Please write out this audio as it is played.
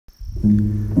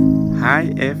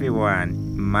Hi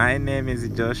everyone, my name is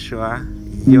Joshua,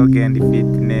 Yoga and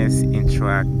Fitness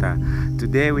Instructor.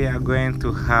 Today we are going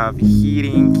to have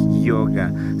healing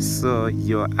yoga. So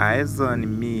your eyes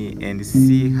on me and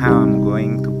see how I'm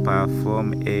going to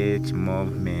perform each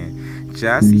movement.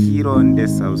 Just hit on the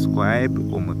subscribe,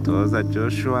 Umutoza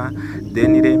Joshua.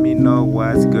 Then let me know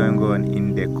what's going on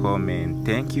in the comment.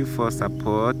 Thank you for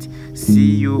support.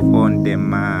 See you on the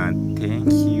mat.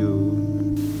 Thank you.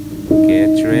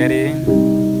 Get ready.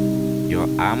 Your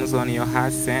arms on your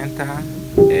heart center.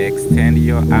 Extend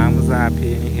your arms up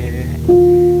in here.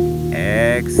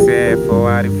 Exhale,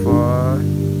 forward fold.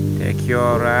 Take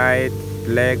your right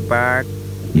leg back.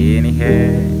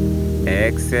 Inhale.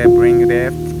 Exhale, bring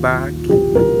left back.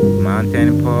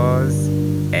 Mountain pose.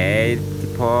 8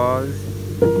 pose.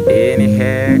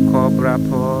 Inhale, cobra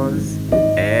pose.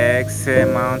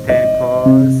 Exhale, mountain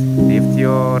pose. Lift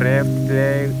your left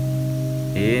leg.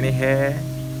 Inhale,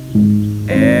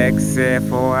 exhale,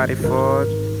 forward fold.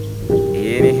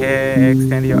 Inhale,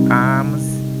 extend your arms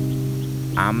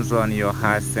on your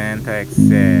heart center.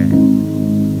 Exhale,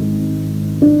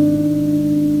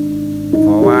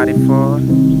 forward fold,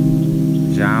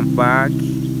 jump back,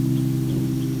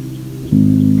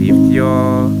 lift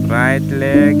your right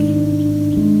leg,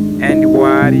 and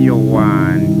warrior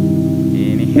one.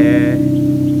 Inhale,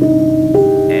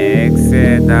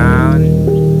 exhale, down.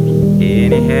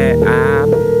 Inhale up,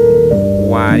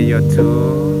 warrior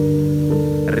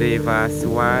two, reverse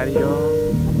warrior,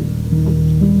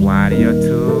 warrior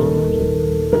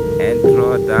two, and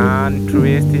draw down,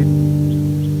 twist it,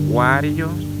 warrior,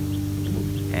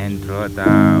 and draw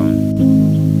down.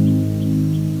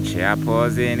 Chair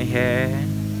pose, inhale,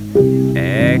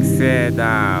 exhale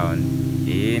down,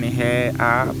 inhale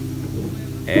up,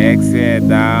 exhale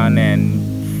down, and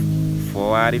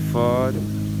forward fold.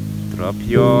 Drop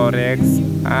your legs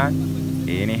back.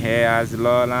 Inhale as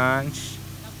low lunge.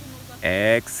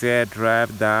 Exhale,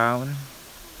 drive down.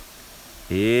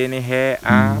 Inhale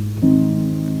up.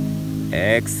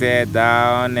 Exhale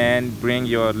down and bring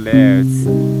your legs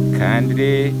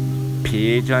kindly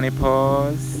pigeon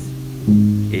pose.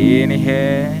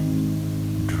 Inhale,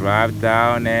 drive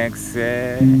down.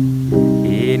 Exhale.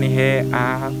 Inhale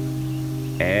up.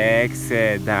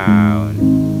 Exhale down.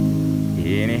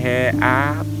 Inhale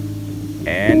up.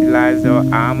 And raise your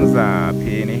arms up.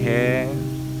 Inhale.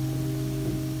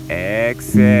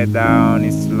 Exhale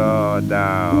down, slow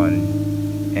down.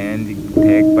 And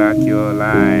take back your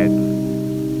right.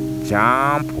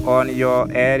 Jump on your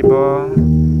elbow.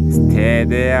 Stay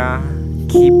there.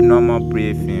 Keep normal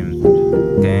breathing.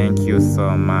 Thank you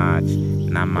so much.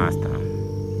 Namaste.